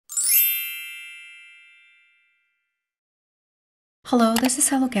Hello, this is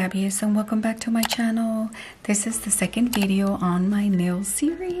Hellogabbiest and welcome back to my channel. This is the second video on my nail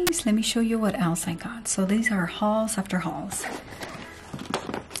series. Let me show you what else I got. So these are hauls after hauls.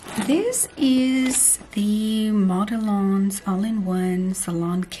 This is the Modelones all-in-one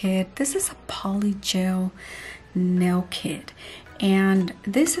Salon kit. This is a poly gel nail kit. And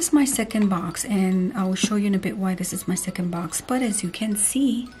this is my second box, and I will show you in a bit why this is my second box. But as you can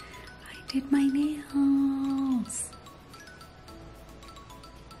see, I did my nails.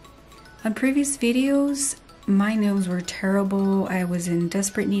 On previous videos, my nails were terrible. I was in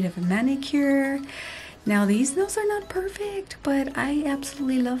desperate need of a manicure. Now these nails are not perfect, but I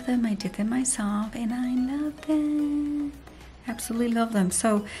absolutely love them. I did them myself and I love them. Absolutely love them.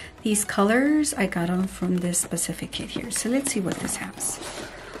 So these colors, I got them from this specific kit here. So let's see what this has.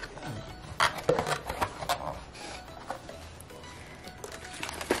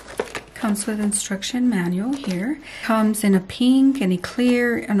 Comes with instruction manual here. Comes in a pink and a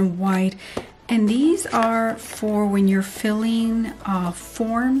clear and a white. And these are for when you're filling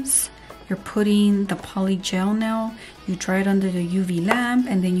forms. You're putting the poly gel nail. You dry it under the UV lamp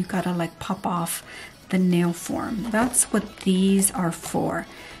and then you gotta like pop off the nail form. That's what these are for.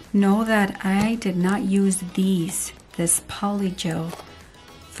 Know that I did not use this poly gel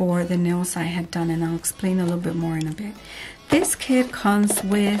for the nails I had done, and I'll explain a little bit more in a bit. This kit comes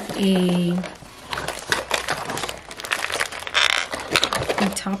with a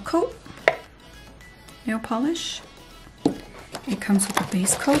top coat, nail polish. It comes with a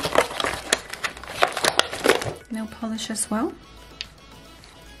base coat, nail polish as well.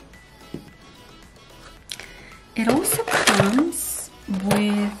 It also comes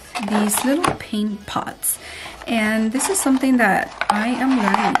with these little paint pots, and this is something that I am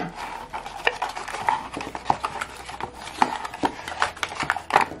learning.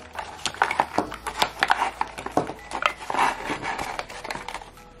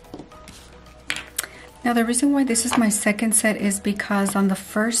 Now the reason why this is my second set is because on the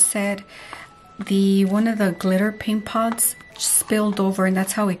first set, one of the glitter paint pots spilled over, and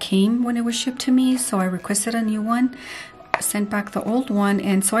that's how it came when it was shipped to me. So I requested a new one, sent back the old one,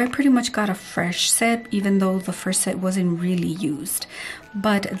 and so I pretty much got a fresh set, even though the first set wasn't really used.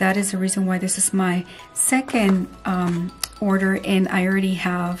 But that is the reason why this is my second order, and I already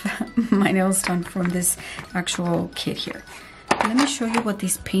have my nails done from this actual kit here. Let me show you what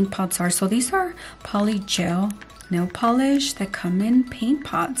these paint pots are. So these are poly gel nail polish that come in paint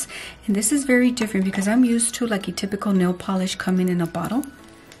pots, and this is very different because I'm used to like a typical nail polish coming in a bottle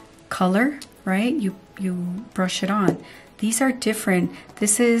color, right? You brush it on. These are different.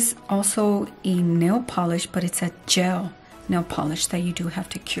 This is also a nail polish, but it's a gel nail polish that you do have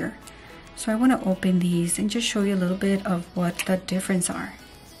to cure. So I want to open these and just show you a little bit of what the difference are.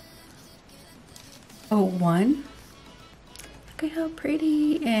 Oh, one. Look at how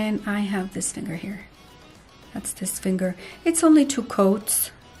pretty. And I have this finger here. That's this finger. It's only 2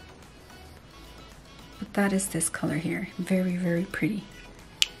 coats, but that is this color here. Very, very pretty.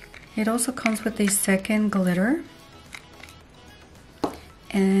 It also comes with a second glitter,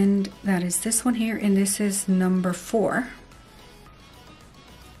 and that is this one here, and this is number 4.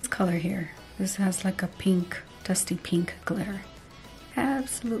 This color here, this has like a pink, dusty pink glitter.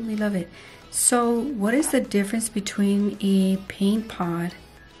 Absolutely love it. So what is the difference between a paint pot,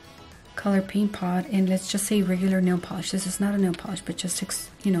 color paint pot, and let's just say regular nail polish? This is not a nail polish, but just,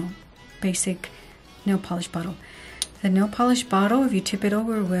 you know, basic nail polish bottle. The nail polish bottle, if you tip it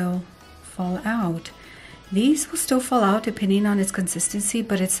over, will fall out. These will still fall out depending on its consistency,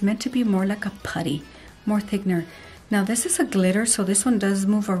 but it's meant to be more like a putty, more thickener. Now this is a glitter, so this one does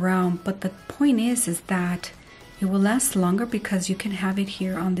move around, but the point is that it will last longer because you can have it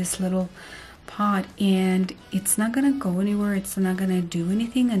here on this little pot, and it's not gonna go anywhere. It's not gonna do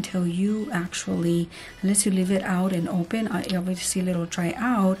anything until you actually, unless you leave it out and open. Obviously it'll dry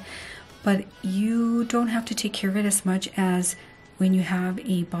out, but you don't have to take care of it as much as when you have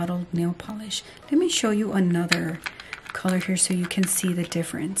a bottled nail polish. Let me show you another color here so you can see the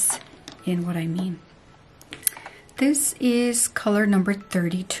difference in what I mean. This is color number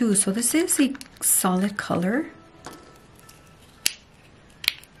 32. So this is a solid color.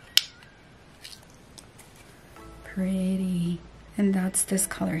 Pretty. And that's this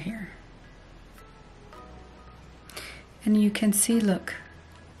color here. And you can see, look,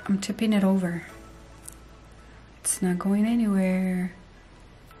 I'm tipping it over. It's not going anywhere.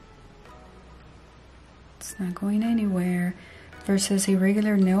 It's not going anywhere. Versus a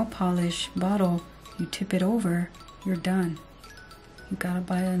regular nail polish bottle, you tip it over, you're done. You gotta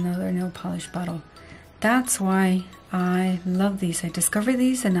buy another nail polish bottle. That's why I love these. I discovered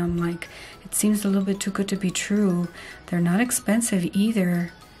these and I'm like, it seems a little bit too good to be true. They're not expensive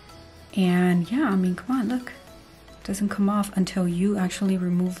either. And yeah, I mean, come on, look. It doesn't come off until you actually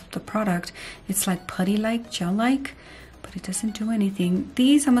remove the product. It's like putty-like, gel-like, but it doesn't do anything.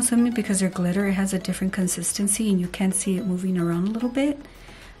 These, I'm assuming because they're glitter, it has a different consistency and you can see it moving around a little bit.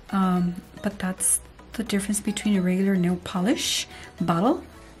 But that's the difference between a regular nail polish bottle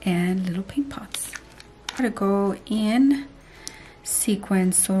and little paint pots. I'm gonna go in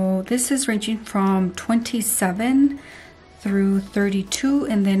sequence. So this is ranging from 27 through 32,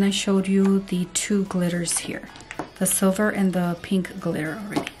 and then I showed you the two glitters here, the silver and the pink glitter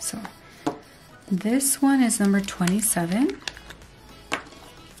already. So this one is number 27.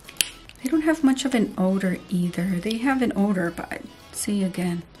 They don't have much of an odor either. They have an odor, but see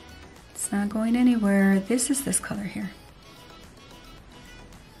again, it's not going anywhere. This is this color here.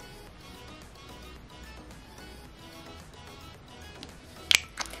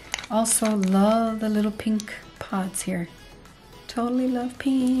 Also love the little pink pods here. Totally love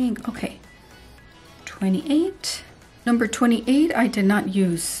pink. Okay, 28. Number 28 I did not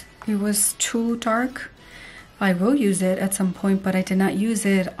use. It was too dark. I will use it at some point, but I did not use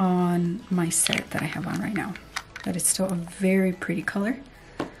it on my set that I have on right now. But it's still a very pretty color.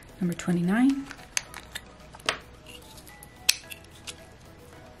 Number 29.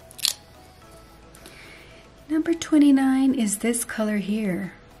 Number 29 is this color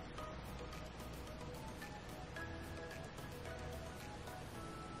here.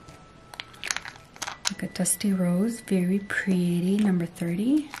 Like a dusty rose, very pretty. Number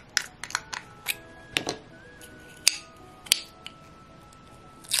 30.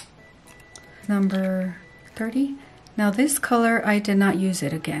 Number 30. Now this color, I did not use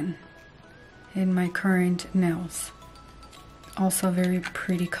it again in my current nails. Also a very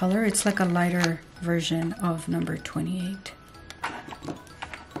pretty color. It's like a lighter version of number 28.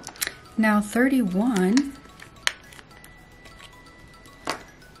 Now 31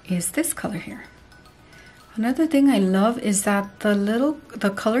 is this color here. Another thing I love is that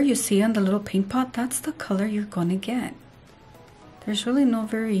the color you see on the little paint pot, that's the color you're gonna get. There's really no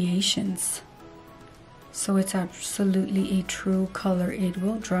variations. So it's absolutely a true color. It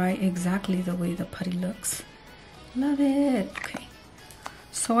will dry exactly the way the putty looks. Love it. Okay.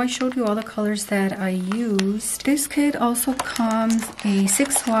 So I showed you all the colors that I used. This kit also comes a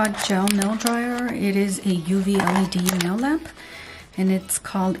 6-watt gel nail dryer. It is a UV LED nail lamp. And it's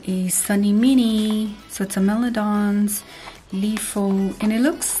called a Sunny Mini. So it's a Modelones LIFO, and it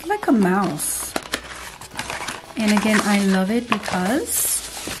looks like a mouse. And again, I love it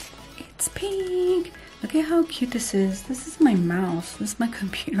because it's pink. Look at how cute this is. This is my mouse. This is my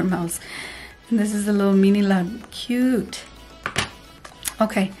computer mouse. And this is a little mini lamp. Cute.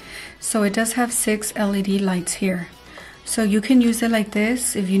 Okay, so it does have 6 LED lights here. So you can use it like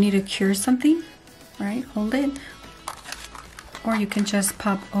this if you need to cure something, right? Hold it. Or you can just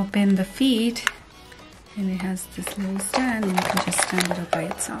pop open the feet and it has this little stand and you can just stand it up by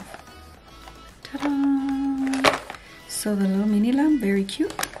itself. Ta-da! So the little mini lamp, very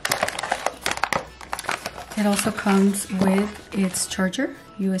cute. It also comes with its charger,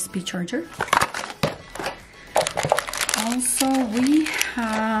 USB charger. Also, we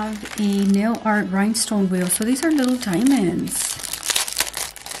have a nail art rhinestone wheel. So these are little diamonds.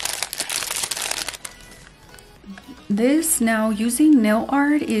 This now, using nail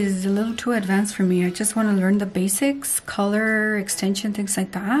art is a little too advanced for me. I just want to learn the basics, color, extension, things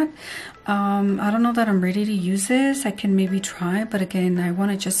like that. I don't know that I'm ready to use this. I can maybe try, but again, I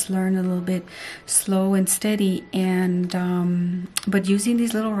want to just learn a little bit slow and steady. And but using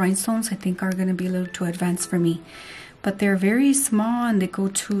these little rhinestones, I think are going to be a little too advanced for me. But they're very small and they go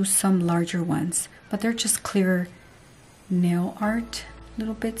to some larger ones. But they're just clear nail art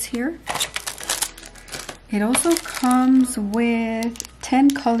little bits here. It also comes with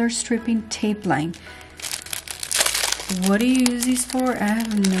 10 color stripping tape line. What do you use these for? I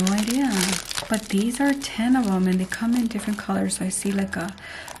have no idea. But these are 10 of them and they come in different colors. So I see like a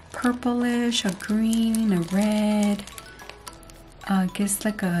purplish, a green, a red, I guess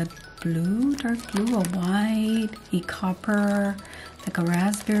like a blue, dark blue, a white, a copper, like a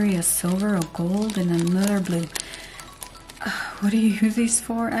raspberry, a silver, a gold, and another blue. What do you use these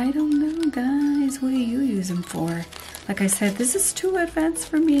for? I don't know, guys. What do you use them for? Like I said, this is too advanced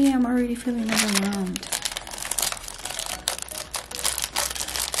for me. I'm already feeling overwhelmed.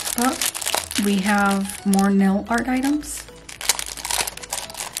 But we have more nail art items.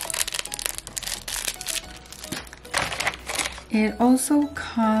 It also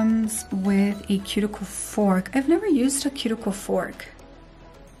comes with a cuticle fork. I've never used a cuticle fork.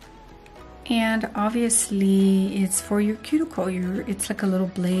 And obviously it's for your cuticle. It's like a little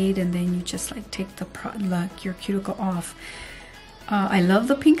blade, and then you just like take the your cuticle off. I love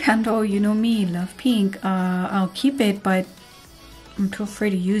the pink handle, you know me, love pink. I'll keep it, but I'm too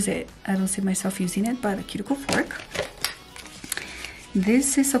afraid to use it. I don't see myself using it. But a cuticle fork.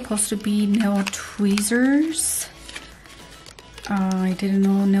 This is supposed to be nail tweezers. I didn't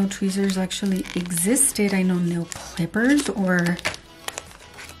know nail tweezers actually existed. I know nail clippers,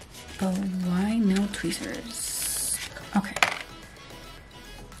 but why nail tweezers? Okay.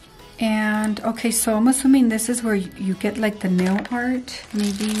 And okay, so I'm assuming this is where you get like the nail art.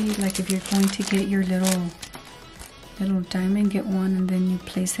 Maybe like if you're going to get your little diamond, get one and then you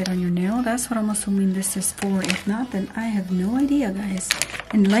place it on your nail. That's what I'm assuming this is for. If not, then I have no idea, guys.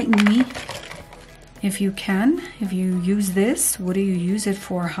 Enlighten me if you can. If you use this, what do you use it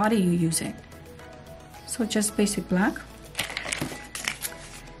for? How do you use it? So just basic black.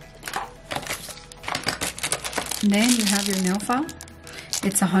 And then you have your nail file.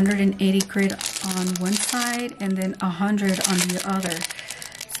 It's 180 grit on one side and then 100 on the other.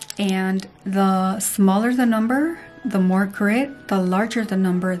 And the smaller the number, the more grit. The larger the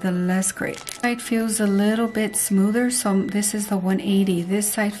number, the less grit. This side feels a little bit smoother, so this is the 180.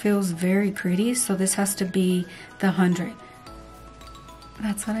 This side feels very gritty, so this has to be the 100.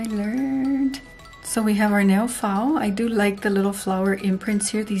 That's what I learned. So we have our nail file. I do like the little flower imprints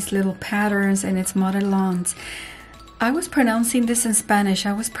here, these little patterns, and it's Modelones. I was pronouncing this in Spanish.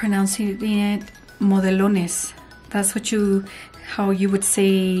 I was pronouncing it Modelones. That's how you would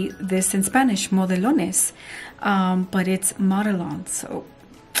say this in Spanish, Modelones. But it's Modelones. So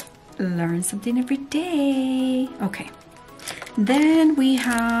learn something every day. Okay. Then we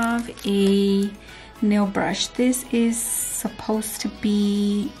have a nail brush. This is supposed to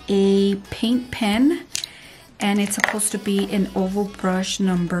be a paint pen, and it's supposed to be an oval brush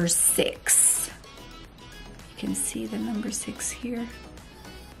number 6. You can see the number 6 here.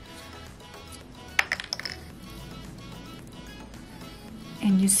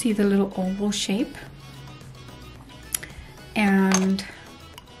 And you see the little oval shape. And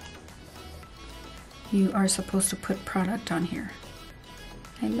you are supposed to put product on here.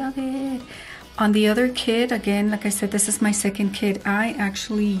 I love it. On the other kit, again, like I said, this is my second kit. I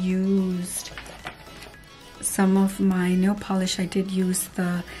actually used some of my nail polish. I did use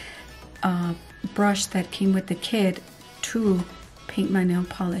the brush that came with the kit to paint my nail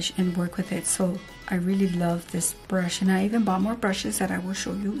polish and work with it. So I really love this brush, and I even bought more brushes that I will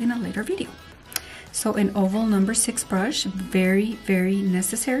show you in a later video. So an oval number 6 brush, very, very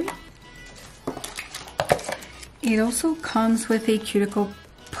necessary. It also comes with a cuticle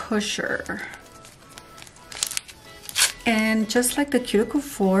pusher. And just like the cuticle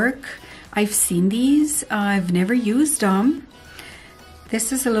fork, I've seen these. I've never used them.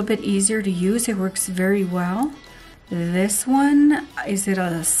 This is a little bit easier to use. It works very well. This one, is it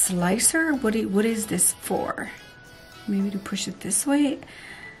a slicer? What is this for? Maybe to push it this way.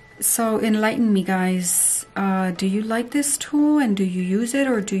 So enlighten me, guys. Do you like this tool and do you use it,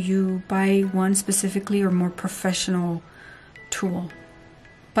 or do you buy one specifically or more professional tool?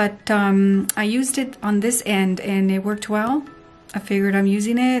 But I used it on this end and it worked well. I figured I'm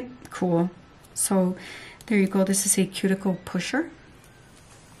using it. Cool. So there you go. This is a cuticle pusher.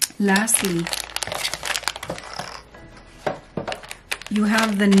 Lastly, you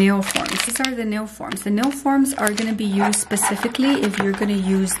have the nail forms. These are the nail forms. The nail forms are going to be used specifically if you're going to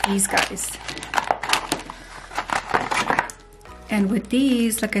use these guys. And with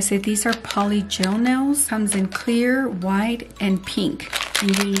these, like I said, these are poly gel nails. Comes in clear, white, and pink.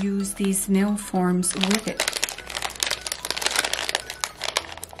 And you use these nail forms with it.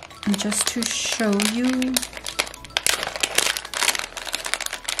 And just to show you,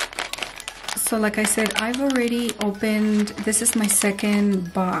 so like I said, I've already opened, this is my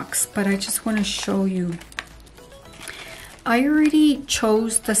second box, but I just want to show you. I already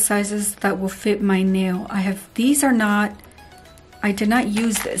chose the sizes that will fit my nail. These are not, I did not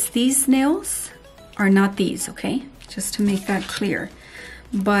use this. These nails are not these, okay? Just to make that clear.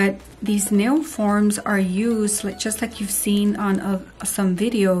 But these nail forms are used, just like you've seen on some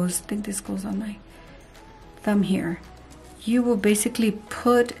videos. I think this goes on my thumb here. You will basically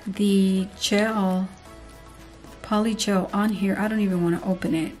put the gel, poly gel on here. I don't even want to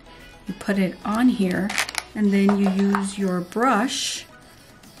open it. You put it on here and then you use your brush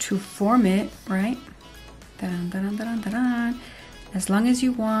to form it, right? Dun, dun, dun, dun, dun. As long as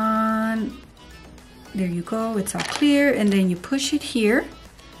you want. There you go, it's all clear. And then you push it here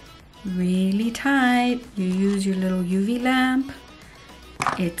really tight. You use your little UV lamp.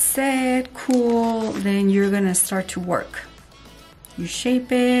 It's set, cool. Then you're gonna start to work. You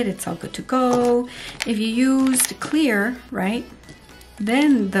shape it, it's all good to go. If you used clear, right,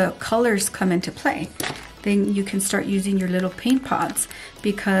 then the colors come into play. Then you can start using your little paint pots,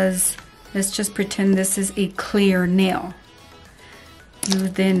 because let's just pretend this is a clear nail. You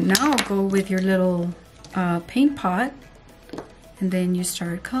then now go with your little paint pot, and then you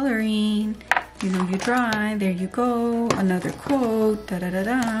start coloring. You know, you dry, there you go, another quote, da da da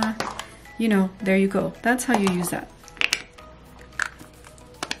da. You know, there you go. That's how you use that.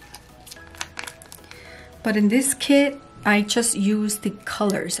 But in this kit, I just use the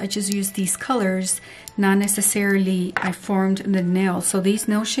colors. I just use these colors, not necessarily I formed the nail. So these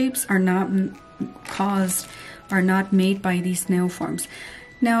nail shapes are not made by these nail forms.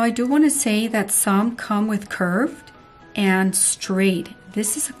 Now I do want to say that some come with curved and straight.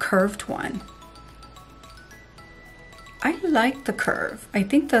 This is a curved one. I like the curve. I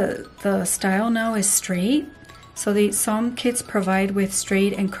think the style now is straight. So some kits provide with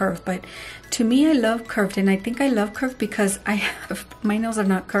straight and curved, but to me I love curved, and I think I love curved because my nails are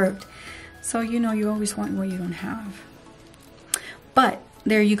not curved. So you know, you always want what you don't have. But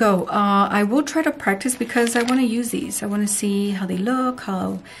there you go. I will try to practice because I want to use these. I want to see how they look,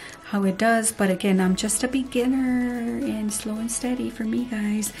 how it does. But again, I'm just a beginner and slow and steady for me,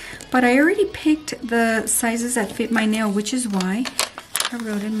 guys. But I already picked the sizes that fit my nail, which is why I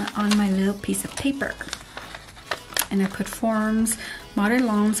wrote it on my little piece of paper. And I put forms,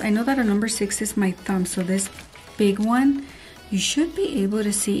 Modelones. I know that a number 6 is my thumb, so this big one, you should be able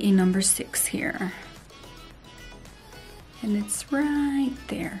to see a number 6 here. And it's right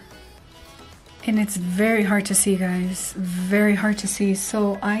there. And it's very hard to see, guys. Very hard to see.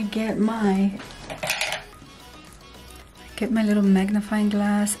 So I get my little magnifying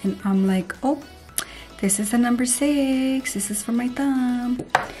glass, and I'm like, oh, this is a number 6. This is for my thumb.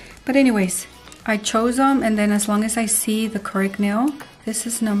 But anyways, I chose them, and then as long as I see the correct nail, this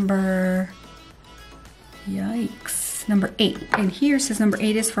is number, yikes, number 8. And here says number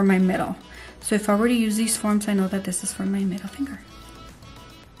 8 is for my middle. So if I were to use these forms, I know that this is for my middle finger.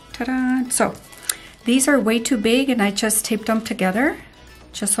 Ta-da! So these are way too big, and I just taped them together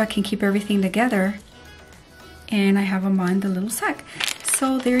just so I can keep everything together. And I have them on the little sack.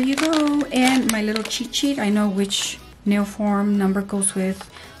 So there you go. And my little cheat sheet, I know which nail form number goes with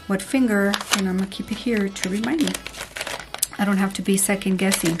what finger, and I'm gonna keep it here to remind me. I don't have to be second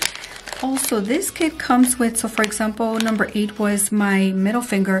guessing. Also, this kit comes with, so for example, number 8 was my middle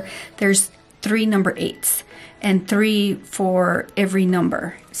finger. There's 3 number 8s and 3 for every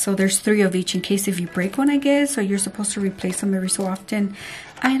number. So there's 3 of each in case if you break one, I guess, or you're supposed to replace them every so often.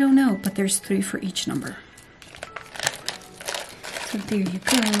 I don't know, but there's 3 for each number. So there you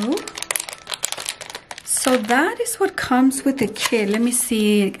go. So that is what comes with the kit. Let me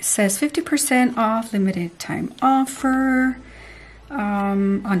see. It says 50% off, limited time offer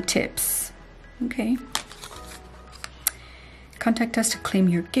on tips. Okay. Contact us to claim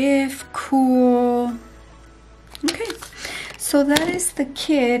your gift. Cool. Okay. So that is the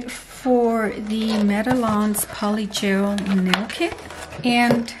kit for the Modelones Poly Gel Nail Kit.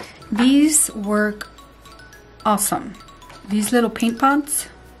 And these work awesome. These little paint pots.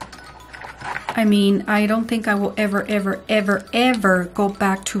 I mean, I don't think I will ever go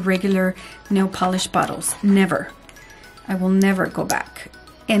back to regular nail polish bottles. Never. I will never go back.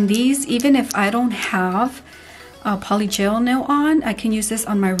 And these, even if I don't have a poly gel nail on, I can use this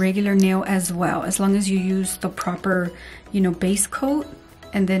on my regular nail as well. As long as you use the proper, you know, base coat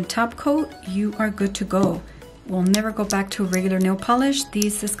and then top coat, you are good to go. We'll never go back to regular nail polish.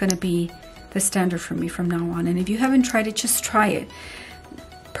 This is going to be the standard for me from now on. And if you haven't tried it, just try it.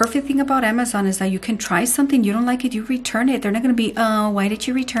 Perfect thing about Amazon is that you can try something, you don't like it, you return it. They're not going to be, oh, why did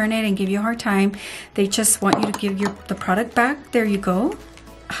you return it, and give you a hard time. They just want you to give the product back. There you go.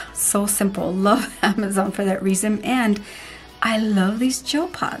 So simple. Love Amazon for that reason. And I love these gel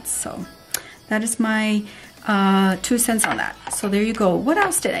pots. So that is my 2 cents on that. So there you go. What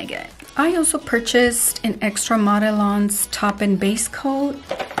else did I get? I also purchased an extra Modelones top and base coat,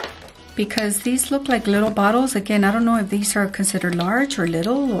 because these look like little bottles. Again, I don't know if these are considered large or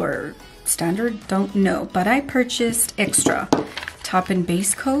little or standard, don't know. But I purchased extra top and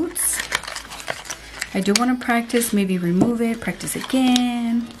base coats. I do want to practice, maybe remove it, practice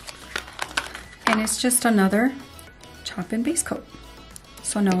again. And it's just another top and base coat.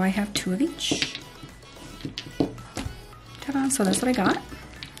 So now I have 2 of each. Ta-da, so that's what I got.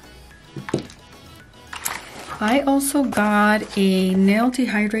 I also got a nail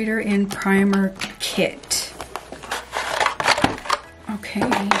dehydrator and primer kit.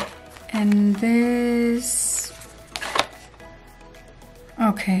 Okay, and this,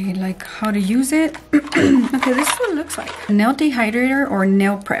 Okay, like how to use it. Okay, this is what it looks like. Nail dehydrator or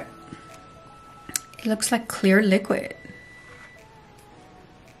nail prep. It looks like clear liquid.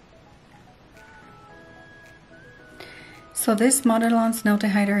 So this Modelones nail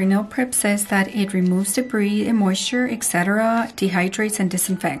dehydrator nail prep says that it removes debris and moisture, etc., dehydrates and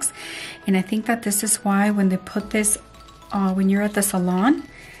disinfects. And I think that this is why when they put this, when you're at the salon,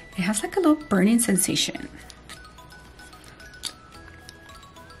 it has like a little burning sensation.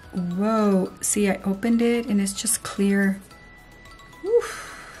 Whoa, see, I opened it and it's just clear.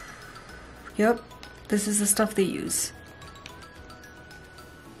 Oof. Yep, this is the stuff they use.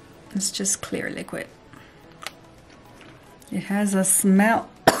 It's just clear liquid. It has a smell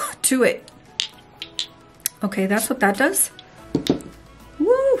to it. Okay, that's what that does.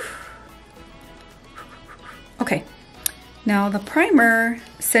 Woo! Okay, now the primer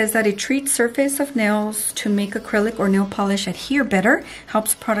says that it treats surface of nails to make acrylic or nail polish adhere better,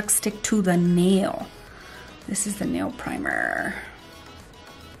 helps product stick to the nail. This is the nail primer.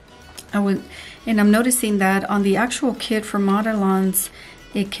 And I'm noticing that on the actual kit for Modelones,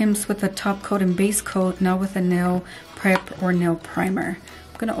 it comes with a top coat and base coat, not with a nail prep or nail primer.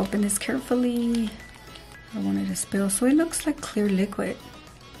 I'm gonna open this carefully. I don't want it to spill. So it looks like clear liquid.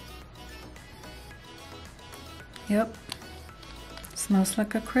 Yep. Smells like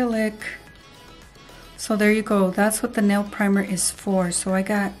acrylic. So there you go. That's what the nail primer is for. So I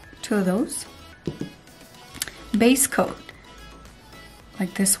got 2 of those. Base coat,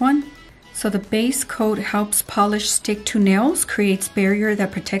 like this one. So the base coat helps polish stick to nails, creates barrier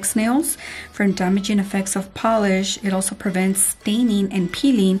that protects nails from damaging effects of polish. It also prevents staining and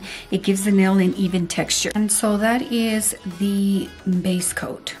peeling. It gives the nail an even texture. And so that is the base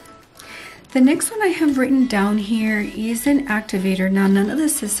coat. The next one I have written down here is an activator. Now, none of the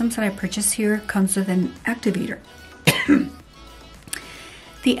systems that I purchased here comes with an activator.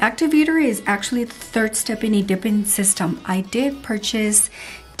 The activator is actually the 3rd step in a dipping system. I did purchase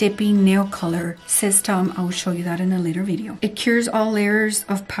dipping nail color system. I will show you that in a later video. It cures all layers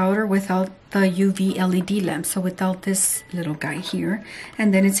of powder without the UV LED lamp, so without this little guy here,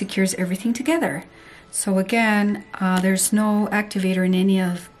 and then it secures everything together. So again, there's no activator in any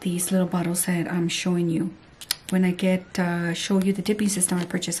of these little bottles that I'm showing you. When I get show you the dipping system I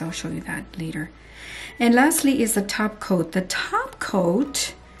purchased, I'll show you that later. And lastly is the top coat. The top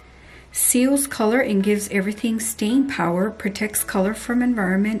coat seals color and gives everything stain power, protects color from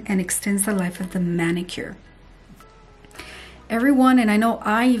environment, and extends the life of the manicure. Everyone, and I know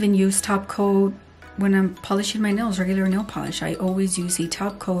I even use top coat when I'm polishing my nails, regular nail polish. I always use a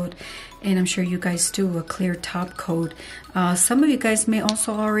top coat, and I'm sure you guys do, a clear top coat. Some of you guys may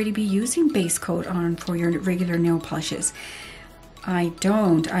also already be using base coat on for your regular nail polishes. I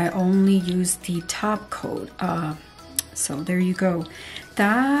don't. I only use the top coat. So there you go.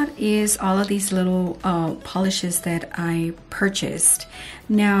 That is all of these little polishes that I purchased.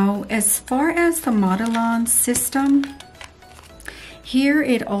 Now, as far as the Modelones system, here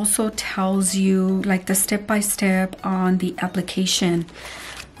it also tells you like the step-by-step on the application,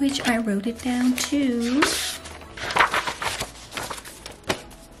 which I wrote it down too.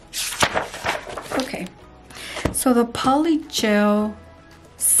 Okay, so the Polygel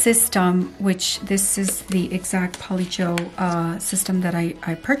system, which this is the exact Polygel system that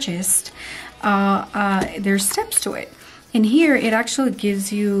I purchased, there's steps to it. And here it actually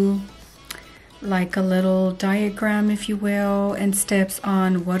gives you like a little diagram, if you will, and steps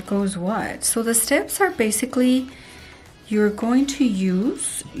on what goes what. So the steps are basically, you're going to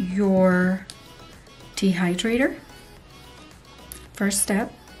use your dehydrator, first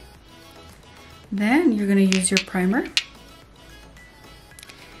step. Then you're going to use your primer.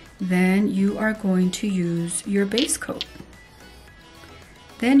 Then you are going to use your base coat.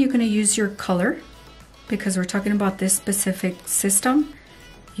 Then you're going to use your color, because we're talking about this specific system,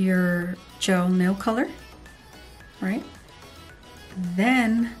 your gel nail color, right?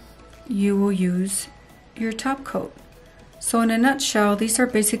 Then you will use your top coat. So in a nutshell, these are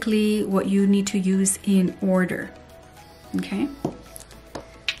basically what you need to use in order, okay?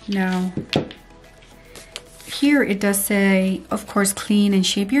 Now, here it does say, of course, clean and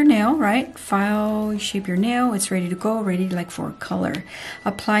shape your nail, right? File, shape your nail, it's ready to go, ready like for color.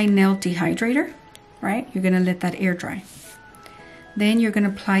 Apply nail dehydrator, right? You're gonna let that air dry. Then you're gonna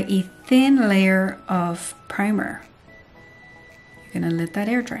apply a thin layer of primer. You're gonna let that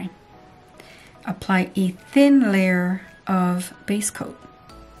air dry. Apply a thin layer of base coat.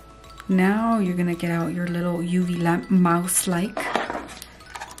 Now you're gonna get out your little UV lamp mouse-like,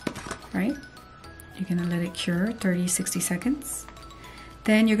 right? You're gonna let it cure 30-60 seconds.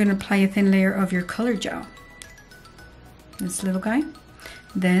 Then you're gonna apply a thin layer of your color gel. This little guy.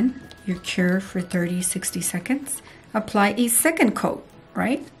 Then you cure for 30-60 seconds. Apply a second coat,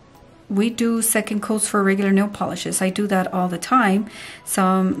 right? We do second coats for regular nail polishes. I do that all the time.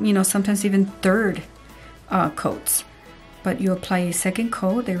 Some, you know, sometimes even third coats. But you apply a second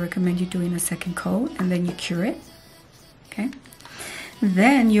coat. They recommend you doing a second coat, and then you cure it. Okay.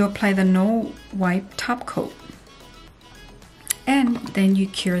 Then you apply the no wipe top coat. And then you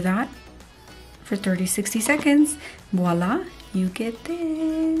cure that for 30-60 seconds. Voila, you get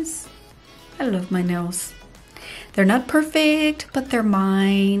this. I love my nails. They're not perfect, but they're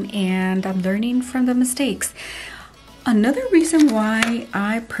mine, and I'm learning from the mistakes. Another reason why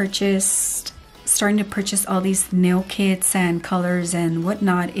I starting to purchase all these nail kits and colors and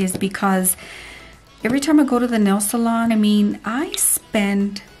whatnot is because every time I go to the nail salon, I mean, I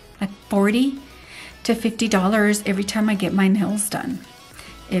spend like $40 to $50 every time I get my nails done.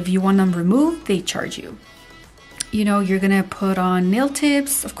 If you want them removed, they charge you. You know, you're gonna put on nail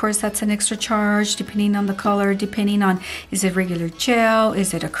tips. Of course, that's an extra charge depending on the color, depending on, is it regular gel,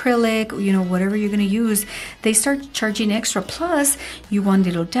 is it acrylic, you know, whatever you're gonna use, they start charging extra. Plus, you want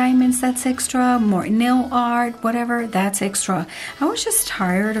little diamonds, that's extra, more nail art, whatever, that's extra. I was just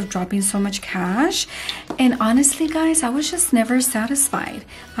tired of dropping so much cash. And honestly, guys, I was just never satisfied.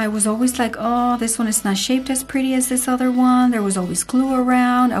 I was always like, oh, this one is not shaped as pretty as this other one. There was always glue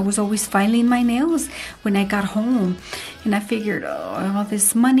around. I was always filing my nails when I got home. And I figured, oh, all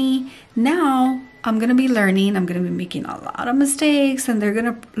this money. Now I'm going to be learning. I'm going to be making a lot of mistakes, and they're going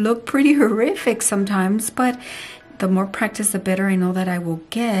to look pretty horrific sometimes. But the more practice, the better I know that I will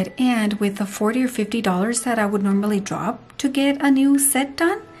get. And with the $40 or $50 that I would normally drop to get a new set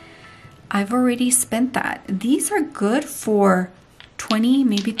done, I've already spent that. These are good for 20,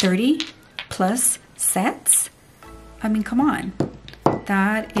 maybe 30 plus sets. I mean, come on.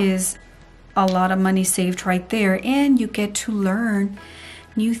 That is a lot of money saved right there, and you get to learn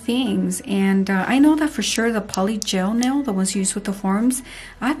new things. And I know that for sure the poly gel nail, the ones used with the forms,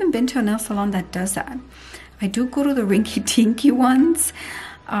 I haven't been to a nail salon that does that. I do go to the rinky tinky ones.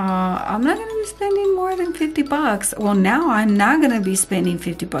 I'm not going to be spending more than 50 bucks. Well, now I'm not going to be spending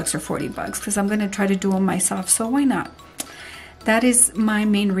 50 bucks or 40 bucks because I'm going to try to do them myself. So why not? That is my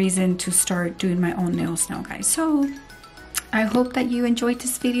main reason to start doing my own nails now, guys. So I hope that you enjoyed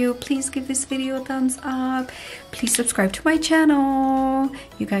this video. Please give this video a thumbs up. Please subscribe to my channel.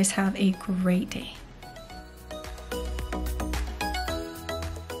 You guys have a great day.